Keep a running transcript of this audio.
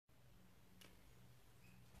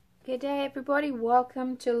Good day everybody,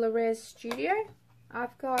 welcome to Le'Rez Studio.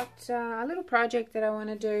 I've got a little project that I want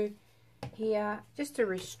to do here just to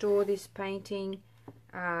restore this painting.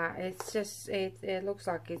 It looks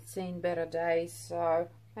like it's seen better days, so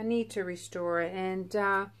I need to restore it, and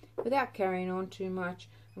without carrying on too much,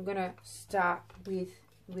 I'm going to start with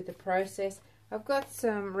the process. I've got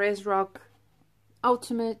some ResRock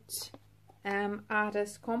Ultimate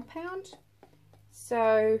Artist Compound,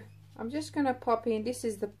 so I'm just going to pop in. This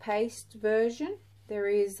is the paste version. There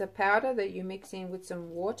is a powder that you mix in with some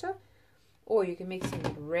water, or you can mix in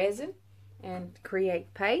with resin and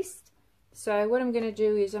create paste. So what I'm going to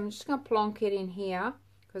do is I'm just going to plonk it in here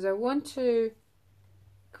because I want to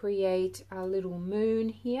create a little moon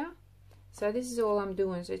here. So this is all I'm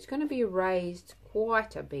doing. So it's going to be raised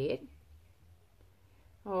quite a bit,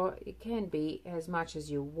 or it can be as much as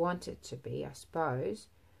you want it to be, I suppose.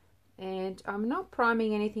 And I'm not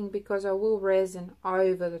priming anything because I will resin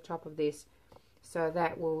over the top of this, so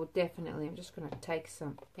that will definitely, I'm just going to take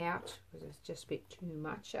some out because it's just a bit too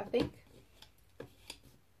much, I think.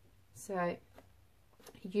 So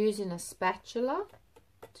using a spatula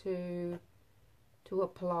to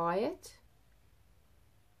apply it,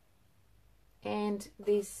 and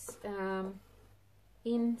this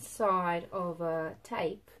inside of a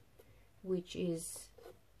tape, which is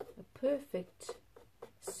a perfect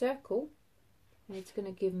circle, and it's going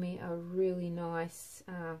to give me a really nice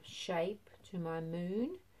shape to my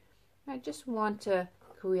moon. I just want to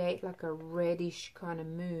create like a reddish kind of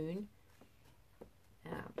moon,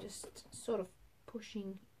 just sort of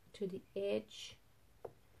pushing to the edge,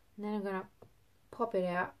 and then I'm going to pop it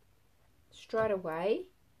out straight away.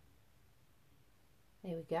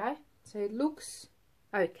 There we go. So it looks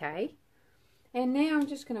okay, and now I'm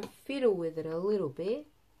just going to fiddle with it a little bit,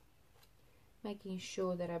 making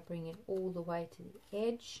sure that I bring it all the way to the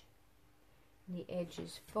edge. And the edge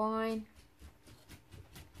is fine.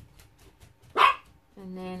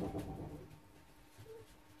 And then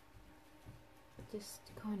just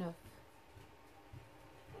kind of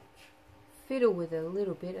fiddle with it a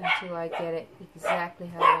little bit until I get it exactly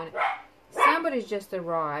how I want it. Somebody's just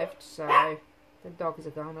arrived, so the dogs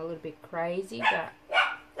are going a little bit crazy, but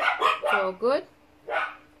it's all good.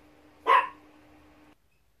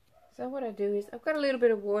 So what I do is, I've got a little bit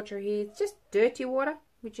of water here. It's just dirty water,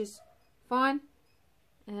 which is fine,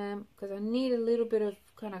 because I need a little bit of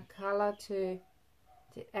kind of color to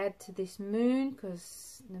add to this moon,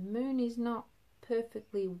 because the moon is not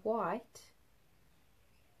perfectly white.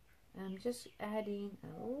 I'm just adding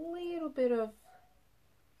a little bit of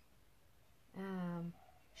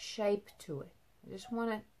shape to it. I just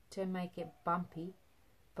want it to make it bumpy,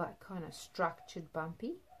 but kind of structured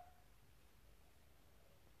bumpy.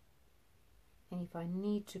 And if I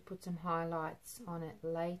need to put some highlights on it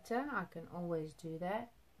later, I can always do that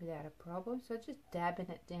without a problem. So just dabbing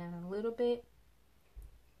it down a little bit.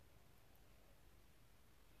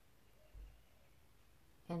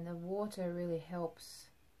 And the water really helps,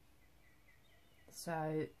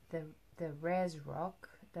 so the ResRock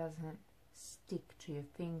doesn't stick to your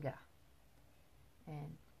finger,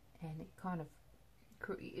 and it kind of,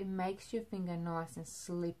 it makes your finger nice and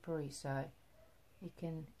slippery, so you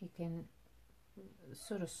can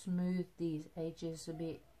sort of smooth these edges a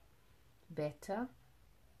bit better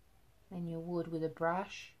than you would with a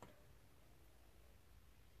brush.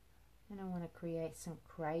 And I want to create some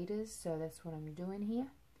craters, so that's what I'm doing here.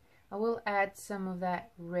 I will add some of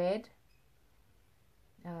that red.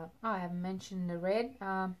 I haven't mentioned the red,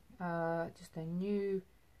 just a new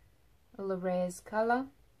Le'Rez color,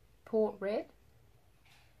 Port Red.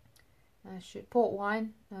 Port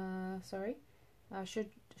Wine, sorry. I should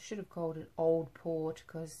have called it Old Port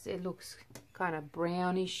because it looks kind of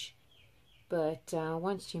brownish, but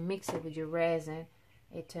once you mix it with your resin,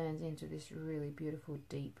 it turns into this really beautiful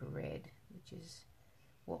deep red, which is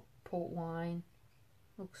what port wine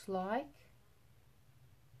looks like.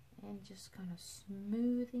 And just kind of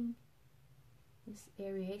smoothing this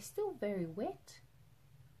area. It's still very wet.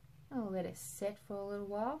 I'll let it set for a little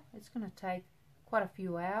while. It's going to take quite a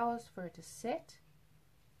few hours for it to set,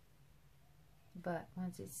 but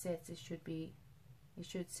once it sets, it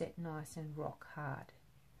should set nice and rock hard.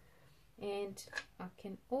 And I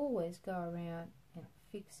can always go around and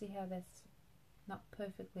fix, see how that's not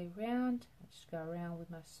perfectly round. I just go around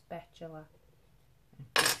with my spatula and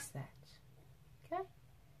fix that. Okay,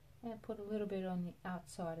 and put a little bit on the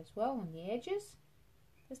outside as well, on the edges,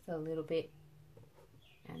 just a little bit,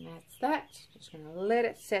 and that's that. Just going to let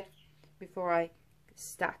it set before I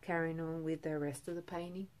start carrying on with the rest of the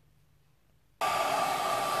painting.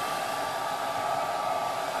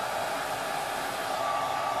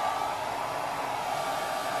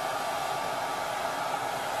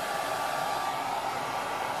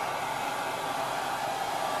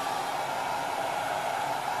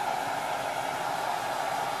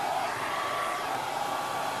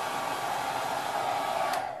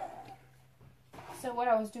 so what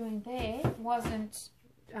I was doing there wasn't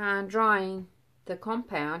drying the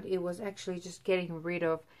compound, it was actually just getting rid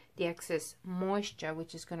of the excess moisture,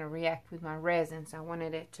 which is going to react with my resin. So I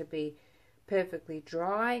wanted it to be perfectly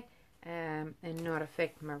dry and not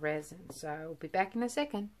affect my resin. So I'll be back in a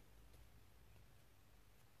second.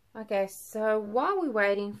 Okay, so while we're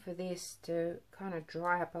waiting for this to kind of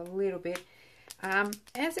dry up a little bit,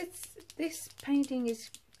 as this painting is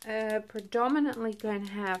predominantly going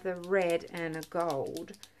to have the red and a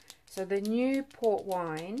gold, so the new port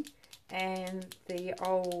wine and the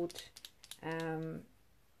old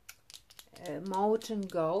molten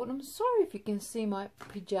gold. I'm sorry if you can see my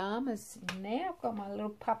pajamas in there. I've got my little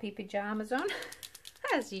puppy pajamas on,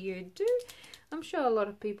 as you do. I'm sure a lot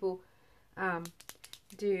of people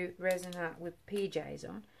do resin art with PJs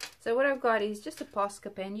on. So what I've got is just a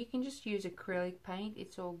Posca pen. You can just use acrylic paint,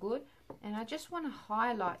 it's all good. And I just want to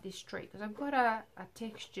highlight this tree because I've got a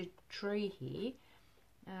textured tree here,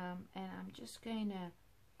 and I'm just going to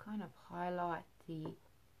kind of highlight the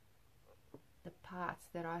parts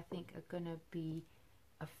that I think are going to be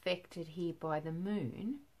affected here by the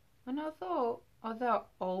moon. And although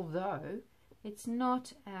it's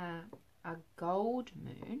not a gold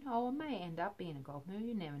moon, or it may end up being a gold moon,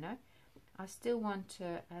 you never know, I still want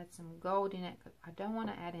to add some gold in it. I don't want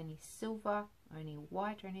to add any silver or any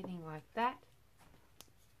white or anything like that.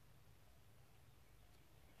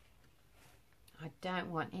 I don't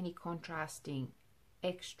want any contrasting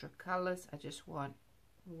extra colors. I just want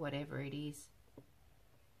whatever it is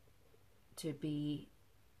to be,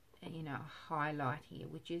 you know, highlight here,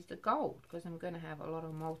 which is the gold, because I'm going to have a lot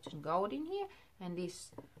of molten gold in here, and this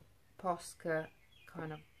Posca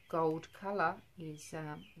kind of gold color is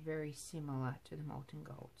very similar to the molten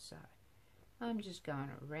gold. So I'm just going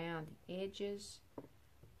around the edges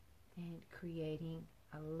and creating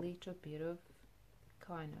a little bit of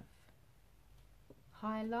kind of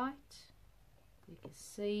highlight. You can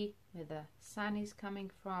see where the sun is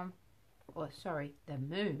coming from, or sorry, the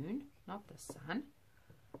moon, not the sun.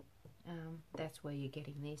 That's where you're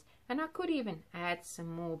getting these. And I could even add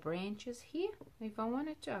some more branches here if I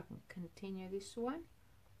wanted to. I can continue this one.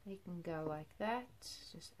 You can go like that,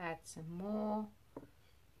 just add some more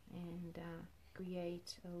and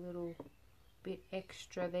create a little bit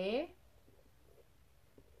extra there.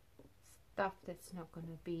 Stuff that's not going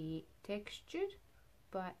to be textured,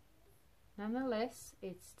 but nonetheless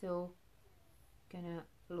it's still going to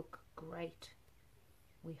look great,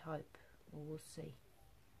 we hope, or we'll see.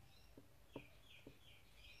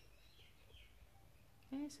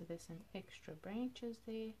 Okay, so there's some extra branches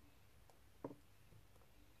there,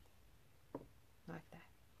 like that.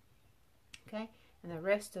 Okay, and the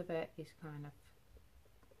rest of it is kind of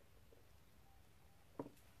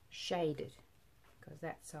shaded because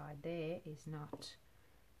that side there is not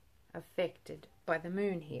affected by the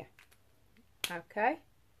moon here. Okay,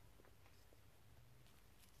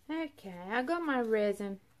 I got my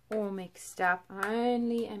resin all mixed up. I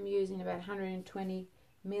only am using about 120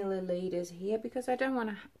 milliliters here because I don't want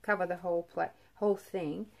to cover the whole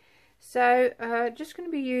thing. So just going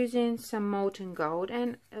to be using some molten gold,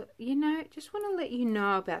 and you know, just want to let you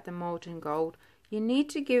know about the molten gold. You need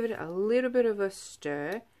to give it a little bit of a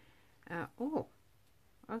stir. Oh,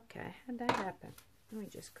 okay, how'd that happen? Let me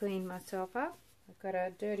just clean myself up. I've got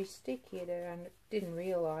a dirty stick here that I didn't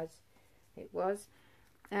realize it was.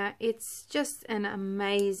 It's just an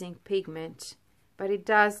amazing pigment, but it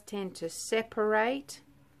does tend to separate,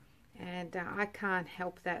 and I can't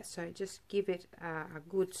help that, so just give it a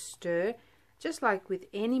good stir. Just like with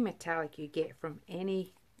any metallic you get from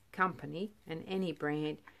any company and any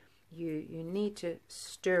brand, you need to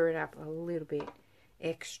stir it up a little bit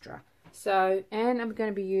extra. So, and I'm going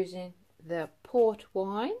to be using the port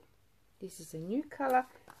wine. This is a new color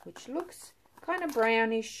which looks kind of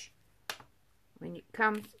brownish. When it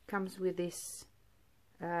comes with this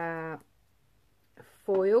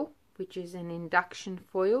foil, which is an induction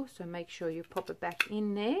foil, so make sure you pop it back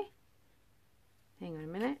in there. Hang on a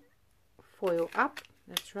minute. Foil up,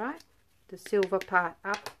 that's right. The silver part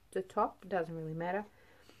up the top, doesn't really matter.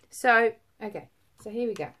 So, okay, so here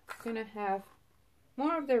we go. I'm going to have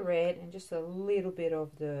more of the red and just a little bit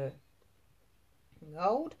of the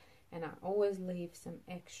gold, and I always leave some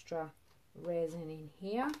extra resin in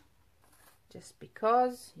here, just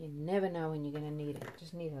because you never know when you're going to need it.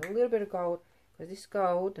 Just need a little bit of gold, because this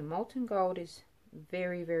gold, the molten gold, is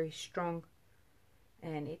very, very strong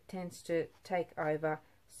and it tends to take over.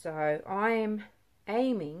 So I am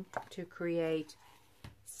aiming to create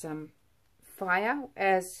some fire.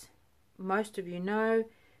 As most of you know,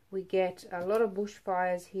 we get a lot of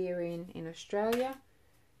bushfires here in Australia,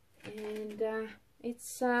 and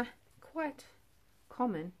it's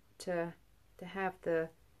common to have the,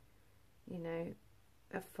 you know,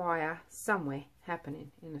 a fire somewhere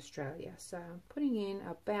happening in Australia. So I'm putting in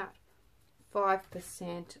about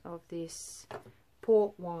 5% of this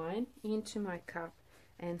port wine into my cup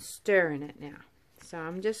and stirring it now. So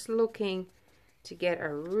I'm just looking to get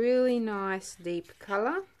a really nice deep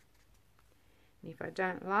color. And if I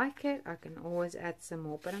don't like it, I can always add some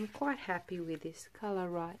more, but I'm quite happy with this color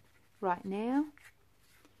right now.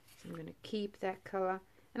 So I'm going to keep that color,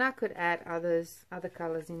 and I could add other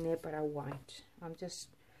colors in there, but I won't. I'm just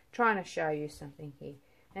trying to show you something here.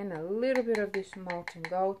 And a little bit of this molten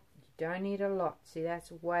gold. You don't need a lot. See,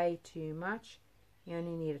 that's way too much. You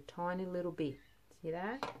only need a tiny little bit. See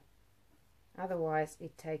that? Otherwise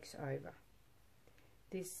it takes over.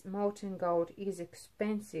 This molten gold is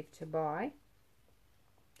expensive to buy,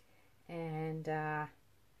 and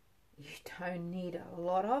you don't need a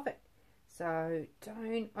lot of it, so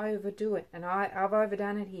don't overdo it. And I've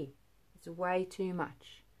overdone it here. It's way too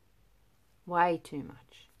much,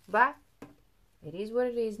 but it is what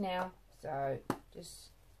it is now. So just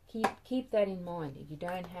keep that in mind. You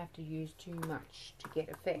don't have to use too much to get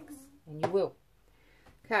effects, and you will.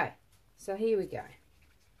 Okay, so here we go.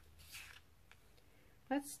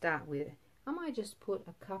 Let's start with it. I might just put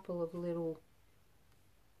a couple of little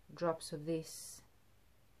drops of this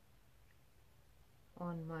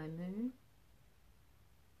on my moon.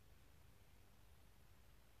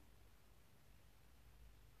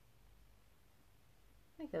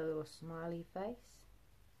 Make a little smiley face.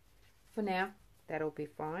 For now, that'll be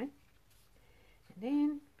fine. And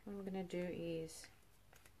then what I'm going to do is,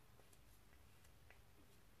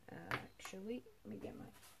 actually, let me get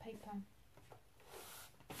my paper.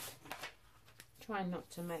 Try not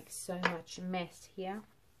to make so much mess here,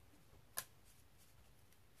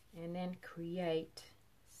 and then create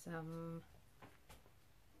some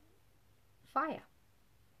fire.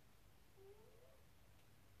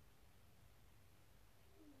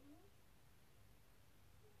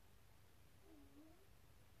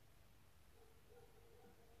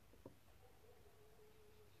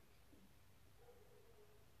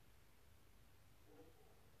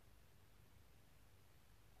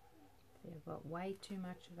 I've got way too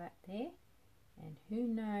much of that there, and who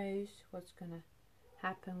knows what's going to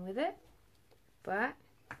happen with it, but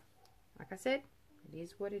like I said, it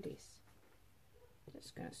is what it is.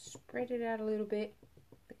 Just going to spread it out a little bit.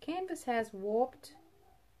 The canvas has warped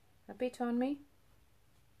a bit on me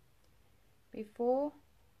before,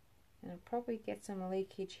 and I'll probably get some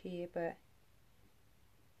leakage here, but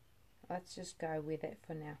let's just go with it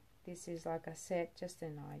for now. This is, like I said, just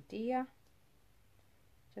an idea,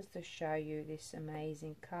 just to show you this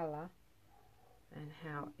amazing color and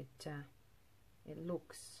how it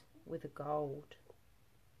looks with the gold.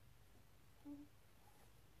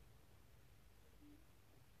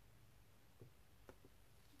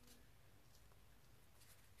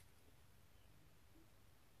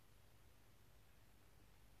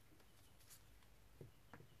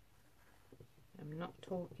 I'm not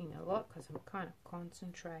talking a lot because I'm kind of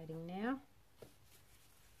concentrating now.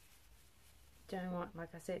 Don't want,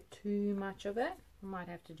 like I said, too much of it. I might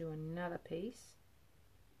have to do another piece.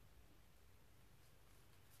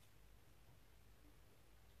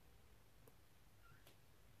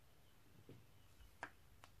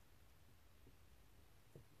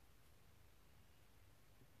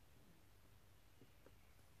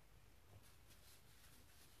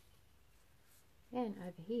 And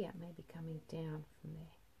over here, maybe coming down from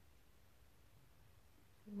there.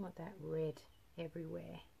 I want that red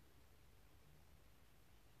everywhere.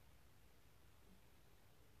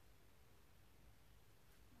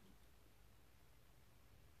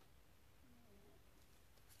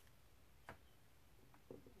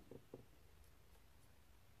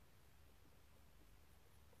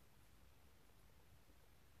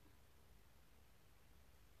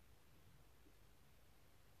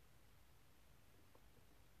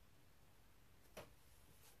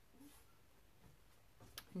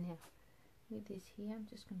 Now, with this here, I'm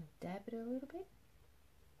just going to dab it a little bit.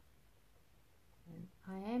 And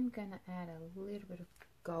I am going to add a little bit of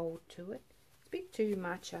gold to it. It's a bit too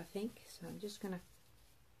much, I think. So I'm just going to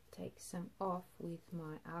take some off with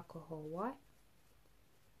my alcohol white.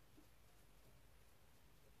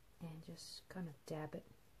 And just kind of dab it.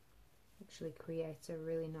 Actually creates a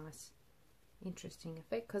really nice, interesting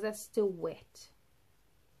effect because that's still wet.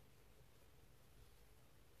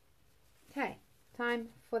 Okay. Time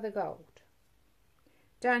for the gold.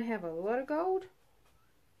 Don't have a lot of gold.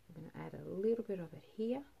 I'm going to add a little bit of it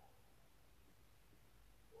here.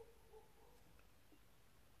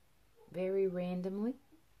 Very randomly.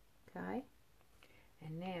 Okay.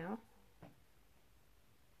 And now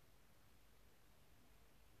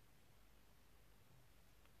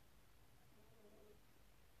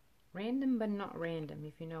random but not random,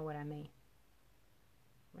 if you know what I mean.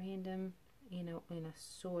 Random in a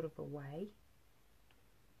sort of a way.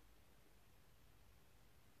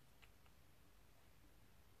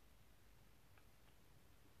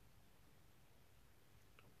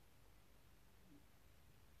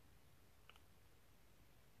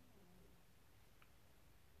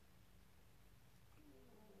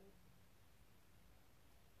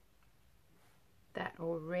 That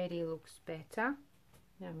already looks better.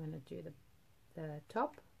 Now I'm going to do the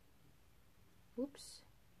top. Whoops.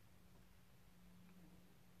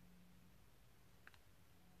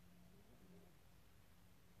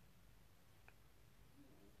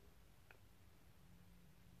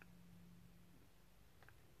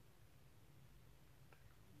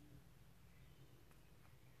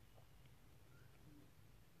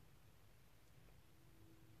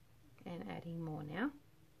 And adding more now.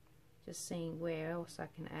 Just seeing where else I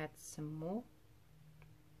can add some more.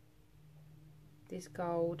 This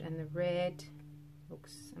gold and the red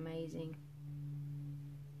looks amazing.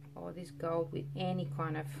 Or this gold with any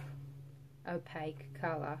kind of opaque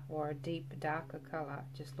color or a deep darker color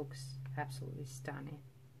just looks absolutely stunning.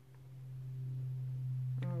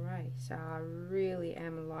 Alright, so I really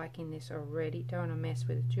am liking this already. Don't want to mess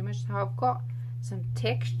with it too much. So I've got some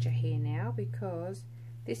texture here now because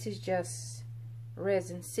this is just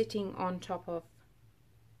resin sitting on top of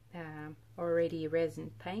already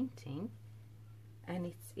resin painting,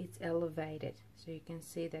 and it's elevated, so you can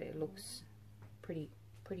see that it looks pretty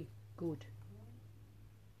good.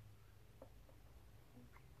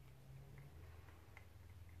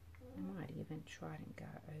 I might even try and go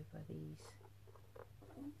over these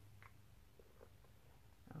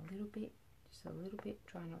a little bit, just a little bit,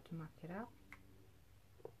 try not to muck it up.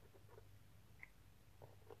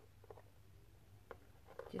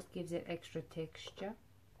 Just gives it extra texture.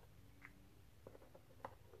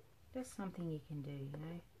 Just something you can do, you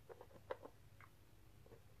know.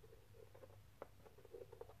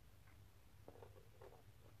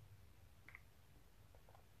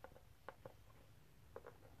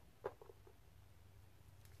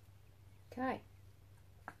 Okay.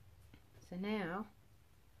 So now,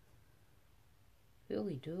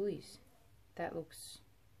 hooly doolies. That looks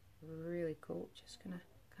really cool. Just gonna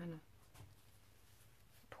kind of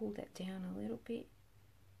pull that down a little bit,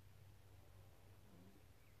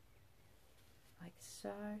 like so.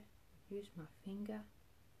 Use my finger,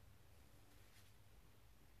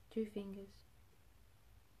 2 fingers.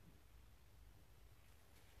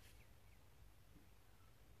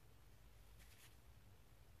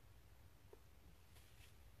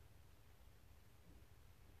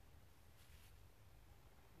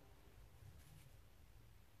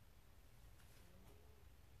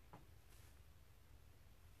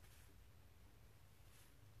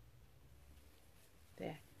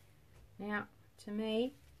 There. Now, to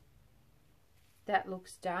me, that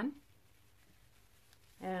looks done.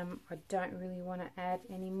 I don't really want to add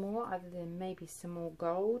any more other than maybe some more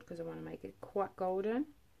gold because I want to make it quite golden.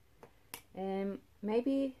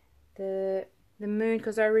 Maybe the moon,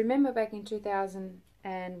 because I remember back in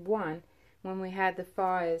 2001 when we had the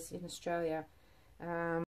fires in Australia,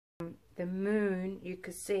 the moon, you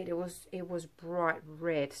could see it was bright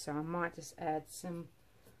red, so I might just add some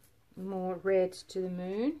more red to the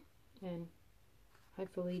moon and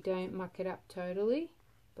hopefully don't muck it up totally,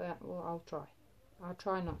 but well, I'll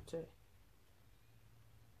try not to. Of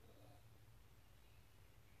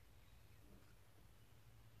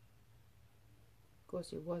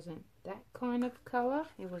course it wasn't that kind of color,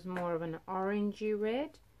 it was more of an orangey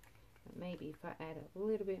red, but maybe if I add a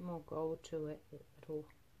little bit more gold to it, it'll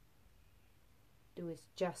do its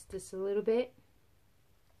justice a little bit.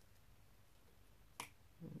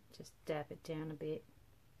 Just dab it down a bit.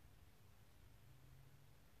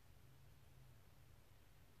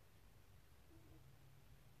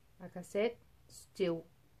 Like I said, still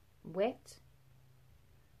wet.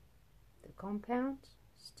 The compound,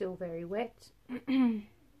 still very wet. I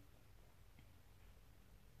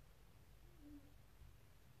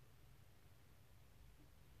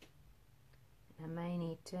may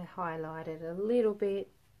need to highlight it a little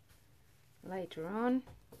bit later on.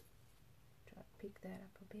 Try to pick that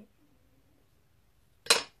up a bit.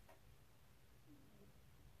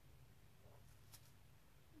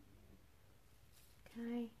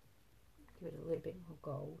 Okay, give it a little bit more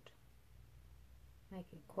gold. Make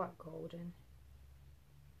it quite golden.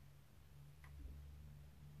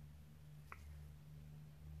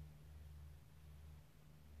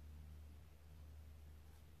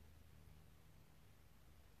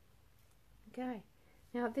 Okay,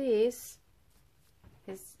 now this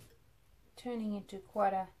is turning into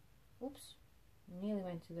quite a, oops, Nearly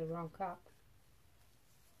went to the wrong cup.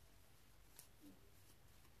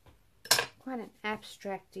 Quite an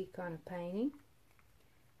abstract-y kind of painting.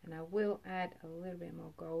 And I will add a little bit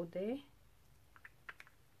more gold there.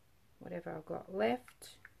 Whatever I've got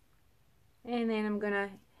left. And then I'm going to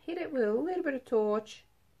hit it with a little bit of torch.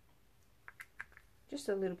 Just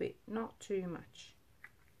a little bit, not too much.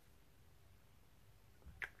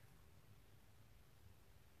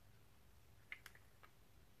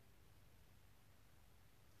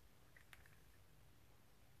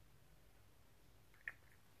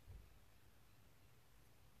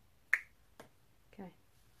 Okay.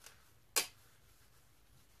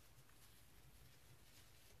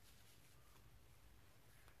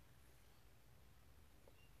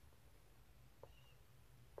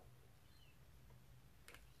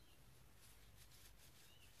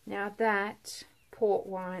 Now that port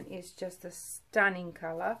wine is just a stunning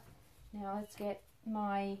colour. Now let's get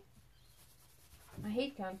my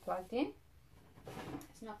heat gun plugged in.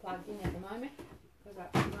 It's not plugged in at the moment because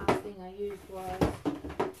the last thing I used was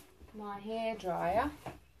my hair dryer.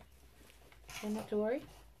 So not to worry.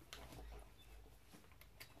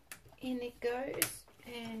 In it goes,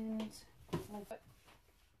 and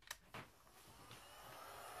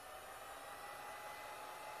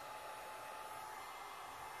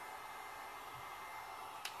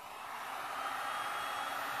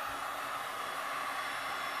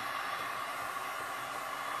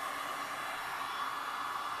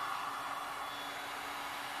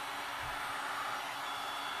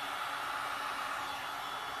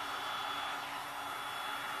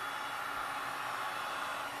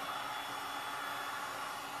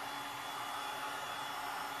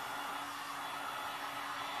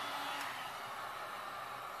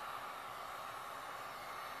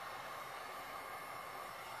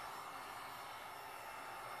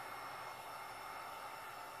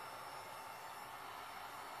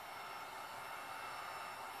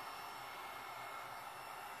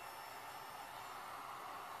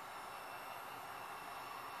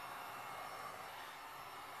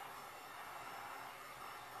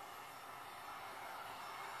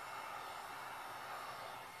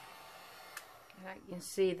you can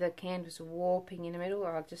see the canvas warping in the middle.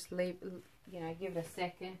 I'll just leave, give it a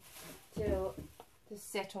second till to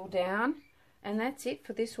settle down, and that's it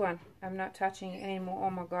for this one. I'm not touching it anymore. Oh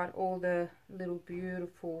my god, all the little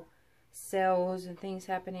beautiful cells and things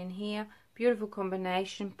happen in here. Beautiful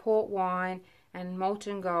combination, port wine and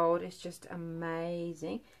molten gold. It's just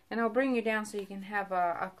amazing, and I'll bring you down so you can have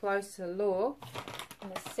a closer look in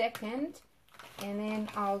a second. And then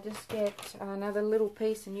I'll just get another little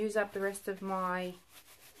piece and use up the rest of my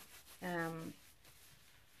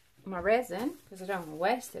my resin, because I don't want to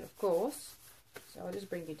waste it, of course. So I'll just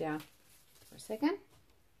bring you down for a second.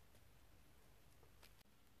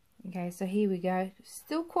 Okay, so here we go.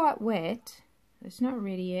 Still quite wet. It's not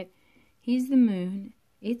ready yet. Here's the moon.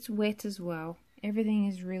 It's wet as well. Everything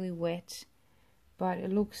is really wet, but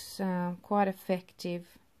it looks quite effective.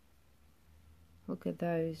 Look at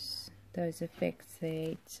those effects there.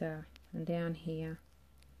 It's and down here,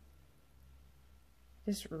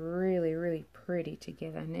 just really pretty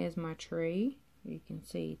together. And there's my tree. You can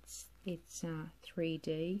see it's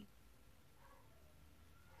 3D,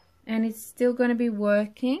 and it's still going to be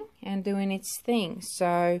working and doing its thing.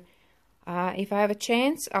 So if I have a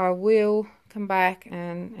chance, I will come back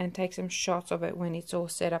and take some shots of it when it's all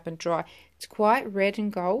set up and dry. It's quite red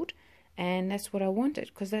and gold, and that's what I wanted,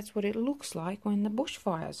 because that's what it looks like when the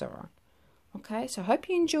bushfires are on. Okay, so I hope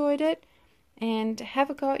you enjoyed it, and have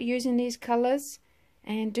a go at using these colours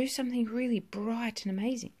and do something really bright and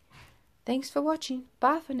amazing. Thanks for watching.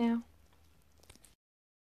 Bye for now.